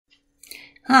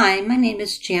Hi, my name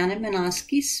is Janet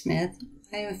Minoski-Smith.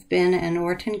 I have been an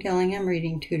Orton Gillingham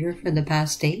reading tutor for the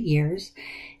past 8 years,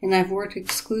 and I've worked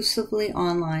exclusively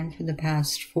online for the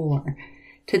past 4.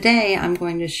 Today, I'm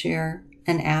going to share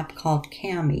an app called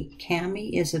Kami.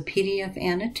 Kami is a PDF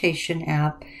annotation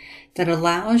app that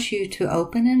allows you to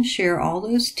open and share all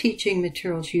those teaching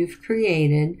materials you've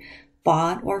created,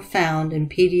 bought, or found in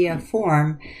PDF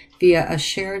form via a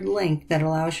shared link that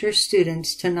allows your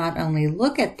students to not only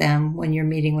look at them when you're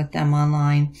meeting with them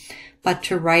online, but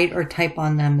to write or type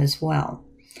on them as well.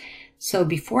 So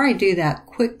before I do that,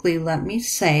 quickly let me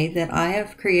say that I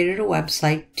have created a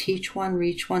website,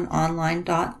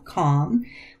 teachonereachoneonline.com,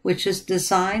 which is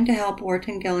designed to help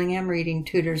Orton Gillingham reading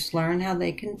tutors learn how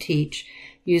they can teach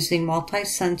using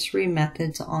multisensory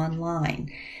methods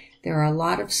online. There are a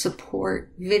lot of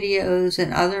support videos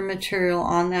and other material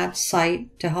on that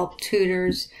site to help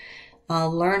tutors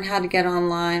learn how to get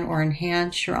online or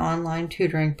enhance your online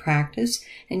tutoring practice,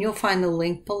 and you'll find the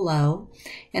link below.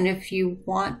 And if you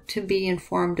want to be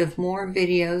informed of more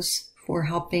videos for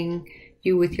helping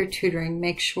you with your tutoring,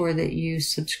 make sure that you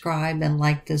subscribe and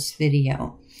like this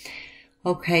video.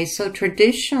 Okay, so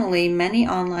traditionally, many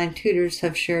online tutors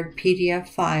have shared PDF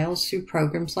files through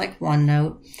programs like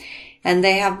OneNote, and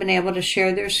they have been able to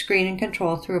share their screen and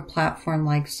control through a platform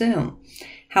like Zoom.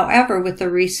 However, with the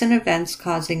recent events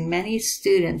causing many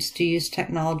students to use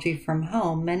technology from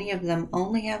home, many of them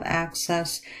only have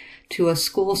access to a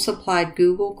school-supplied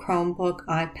Google Chromebook,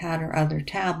 iPad, or other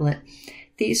tablet.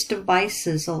 These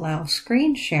devices allow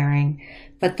screen sharing,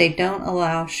 but they don't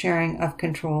allow sharing of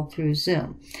control through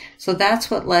Zoom. So that's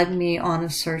what led me on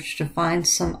a search to find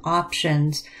some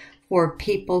options for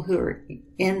people who are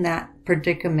in that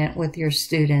predicament with your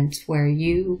students, where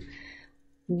you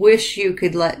wish you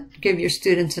could give your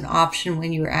students an option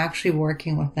when you're actually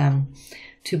working with them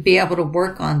to be able to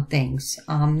work on things,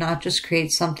 not just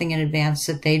create something in advance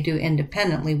that they do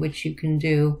independently, which you can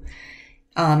do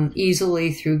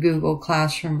easily through Google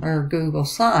Classroom or Google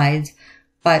Slides,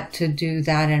 but to do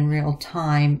that in real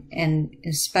time, and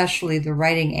especially the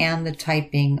writing and the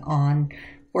typing on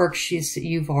worksheets that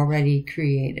you've already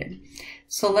created.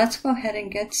 So let's go ahead and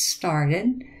get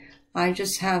started. I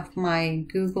just have my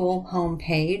Google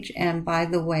homepage, and by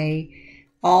the way,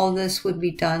 all of this would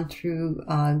be done through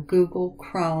Google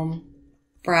Chrome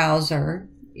browser.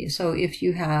 So if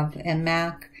you have a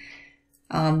Mac,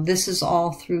 this is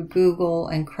all through Google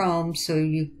and Chrome, so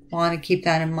you want to keep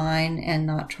that in mind and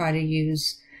not try to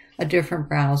use a different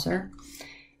browser.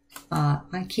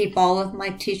 I keep all of my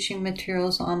teaching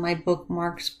materials on my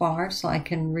bookmarks bar so I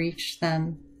can reach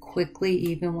them quickly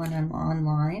even when I'm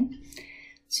online.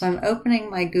 So I'm opening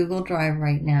my Google Drive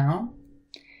right now,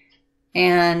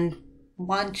 and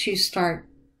once you start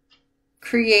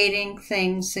creating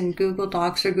things in Google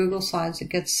Docs or Google Slides, it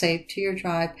gets saved to your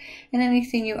drive, and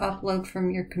anything you upload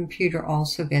from your computer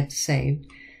also gets saved.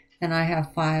 And I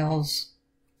have files.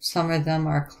 Some of them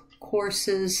are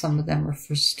courses, some of them are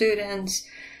for students,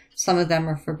 some of them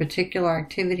are for particular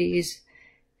activities.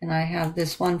 And I have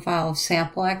this one file of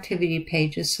sample activity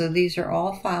pages. So these are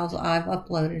all files I've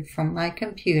uploaded from my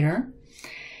computer.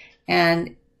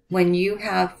 And when you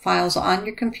have files on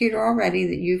your computer already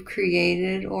that you've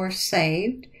created or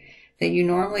saved that you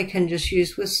normally can just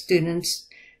use with students,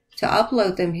 to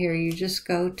upload them here, you just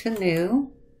go to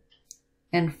New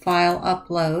and File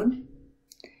Upload.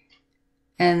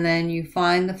 And then you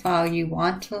find the file you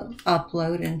want to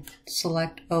upload and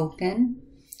select Open.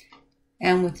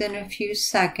 And within a few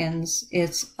seconds,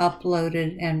 it's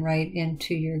uploaded and right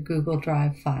into your Google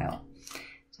Drive file.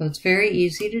 So it's very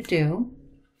easy to do.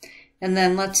 And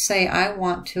then let's say I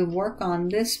want to work on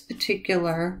this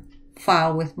particular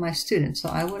file with my students. So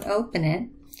I would open it,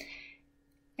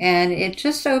 and it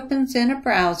just opens in a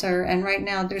browser. And right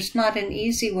now there's not an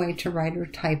easy way to write or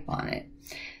type on it.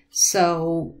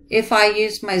 So if I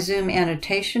used my Zoom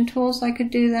annotation tools, I could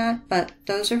do that, but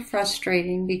those are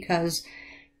frustrating because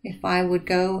if I would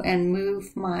go and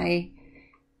move my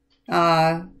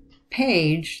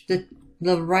page, the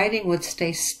writing would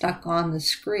stay stuck on the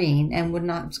screen and would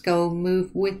not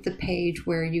move with the page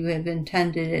where you have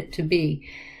intended it to be.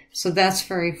 So that's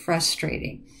very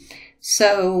frustrating.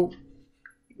 So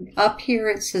up here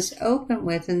it says Open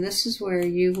With, and this is where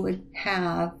you would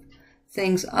have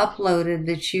things uploaded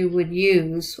that you would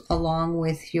use along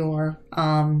with your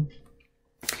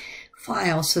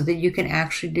file so that you can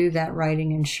actually do that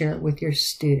writing and share it with your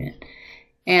student.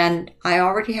 And I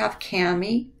already have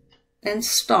Kami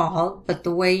installed, but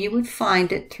the way you would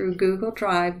find it through Google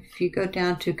Drive, if you go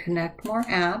down to Connect More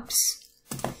Apps,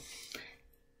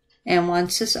 and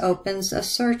once this opens a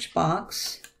search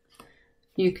box,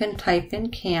 you can type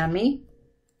in Kami,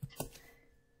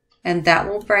 And that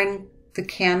will bring the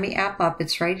Kami app up.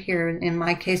 It's right here. In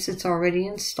my case, it's already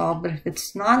installed, but if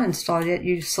it's not installed yet,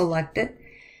 you select it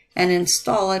and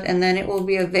install it, and then it will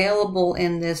be available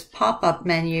in this pop-up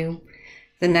menu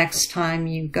the next time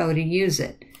you go to use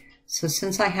it. So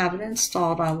since I have it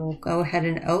installed, I will go ahead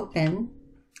and open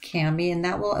Kami, and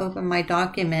that will open my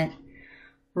document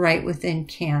right within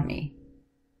Kami.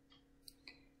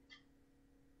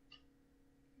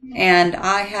 And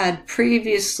I had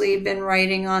previously been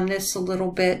writing on this a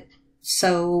little bit,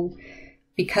 so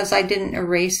because I didn't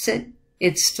erase it,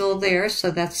 it's still there.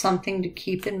 So that's something to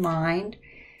keep in mind,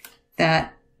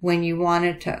 that when you want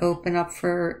it to open up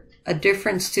for a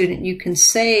different student, you can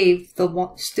save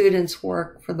the student's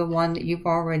work for the one that you've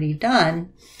already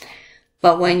done.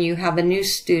 But when you have a new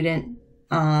student,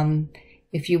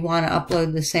 if you want to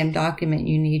upload the same document,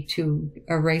 you need to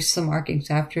erase the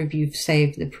markings after you've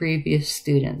saved the previous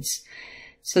students.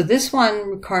 So this one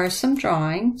requires some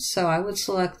drawing, so I would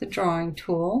select the drawing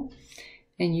tool,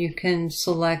 and you can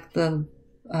select the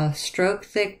stroke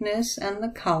thickness and the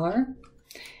color.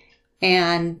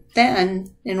 And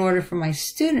then, in order for my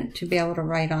student to be able to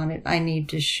write on it, I need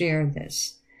to share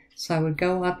this. So I would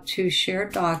go up to Share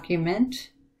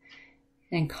Document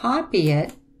and copy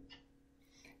it.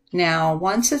 Now,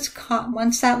 once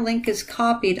that link is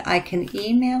copied, I can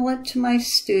email it to my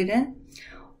student,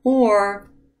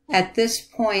 or at this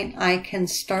point, I can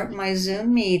start my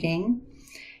Zoom meeting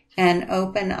and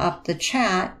open up the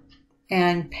chat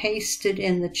and paste it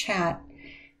in the chat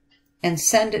and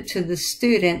send it to the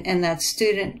student, and that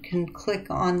student can click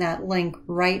on that link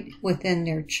right within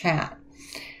their chat.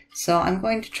 So I'm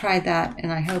going to try that,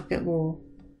 and I hope it will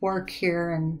work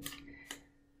here. And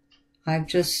I've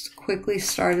just quickly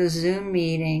started a Zoom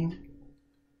meeting.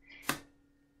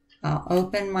 I'll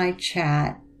open my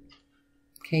chat.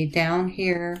 Okay, down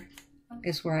here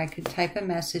is where I could type a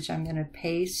message. I'm going to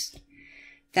paste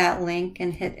that link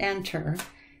and hit enter.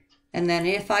 And then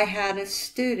if I had a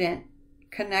student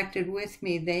connected with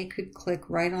me, they could click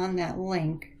right on that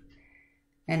link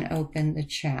and open the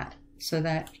chat. So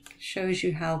that shows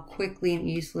you how quickly and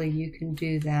easily you can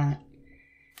do that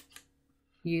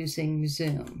using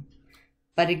Zoom.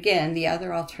 But again, the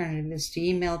other alternative is to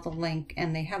email the link,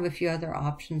 and they have a few other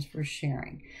options for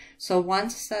sharing. So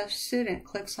once the student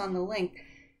clicks on the link,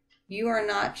 you are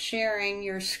not sharing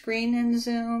your screen in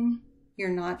Zoom, you're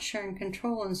not sharing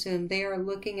control in Zoom. They are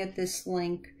looking at this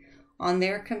link on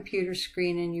their computer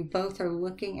screen, and you both are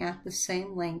looking at the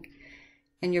same link,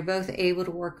 and you're both able to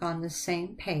work on the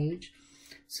same page.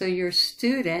 So your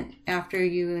student, after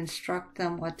you instruct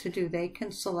them what to do, they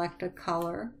can select a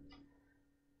color,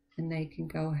 and they can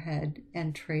go ahead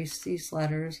and trace these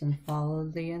letters and follow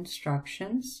the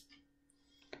instructions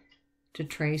to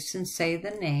trace and say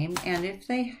the name. And if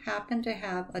they happen to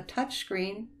have a touch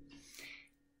screen,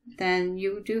 then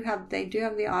they do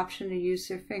have the option to use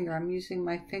their finger. I'm using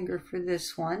my finger for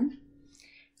this one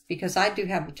because I do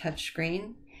have a touch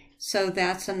screen. So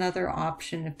that's another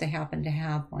option if they happen to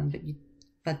have one.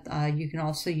 But you can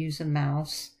also use a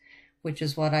mouse, which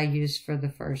is what I used for the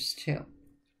first two.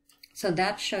 So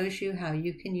that shows you how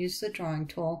you can use the drawing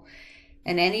tool.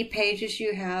 And any pages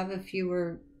you have, if you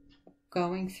were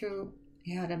going through,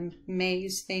 you had a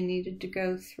maze they needed to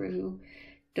go through,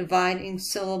 dividing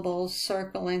syllables,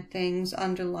 circling things,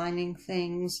 underlining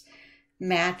things,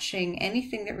 matching,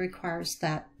 anything that requires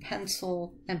that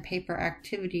pencil and paper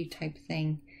activity type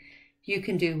thing, you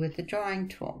can do with the drawing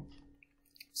tool.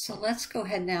 So let's go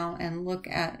ahead now and look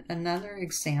at another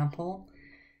example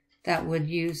that would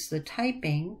use the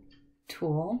typing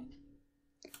tool.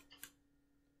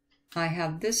 I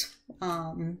have this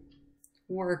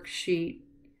worksheet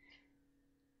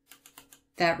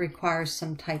that requires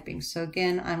some typing. So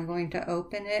again, I'm going to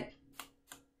open it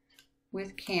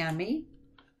with Kami.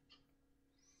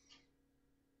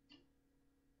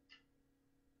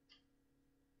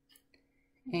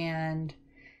 And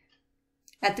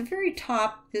at the very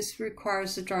top, this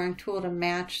requires the drawing tool to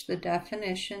match the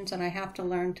definitions, and I have to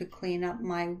learn to clean up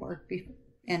my work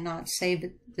and not save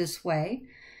it this way,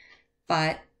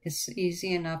 but it's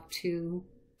easy enough to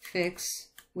fix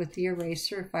with the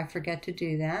eraser if I forget to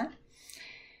do that.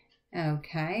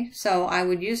 Okay, so I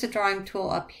would use the drawing tool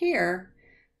up here,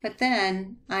 but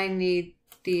then I need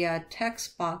the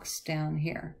text box down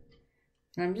here.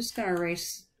 And I'm just going to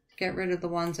get rid of the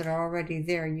ones that are already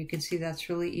there. You can see that's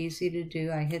really easy to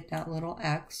do. I hit that little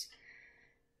X,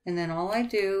 and then all I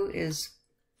do is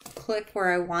click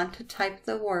where I want to type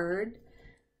the word,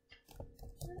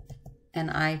 and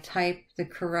I type the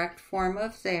correct form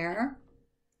of there,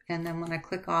 and then when I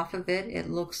click off of it, it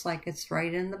looks like it's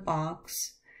right in the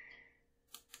box.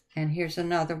 And here's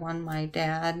another one. My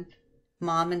dad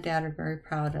mom and dad are very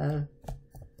proud of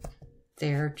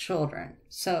their children.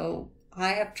 So I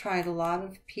have tried a lot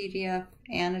of PDF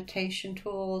annotation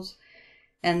tools,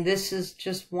 and this is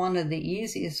just one of the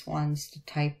easiest ones to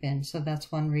type in. So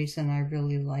that's one reason I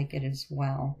really like it as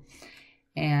well.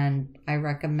 And I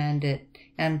recommend it.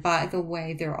 And by the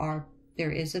way,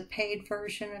 there is a paid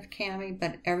version of Kami,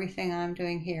 but everything I'm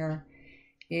doing here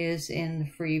is in the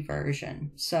free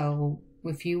version. So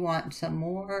if you want some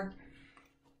more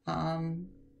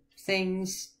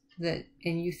things and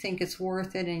you think it's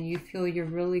worth it and you feel you're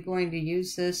really going to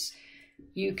use this,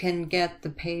 you can get the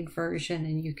paid version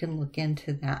and you can look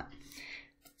into that.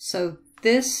 So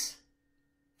this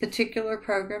particular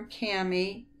program,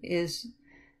 Kami,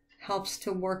 helps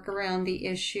to work around the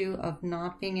issue of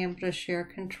not being able to share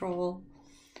control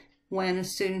when a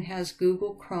student has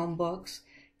Google Chromebooks.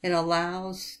 It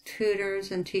allows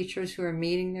tutors and teachers who are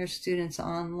meeting their students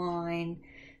online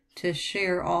to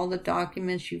share all the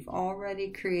documents you've already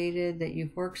created that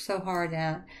you've worked so hard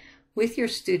at with your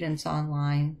students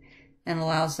online, and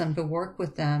allows them to work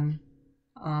with them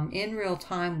in real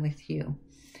time with you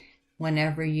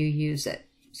whenever you use it.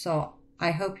 So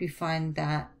I hope you find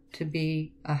that to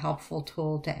be a helpful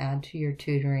tool to add to your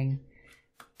tutoring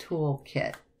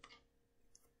toolkit.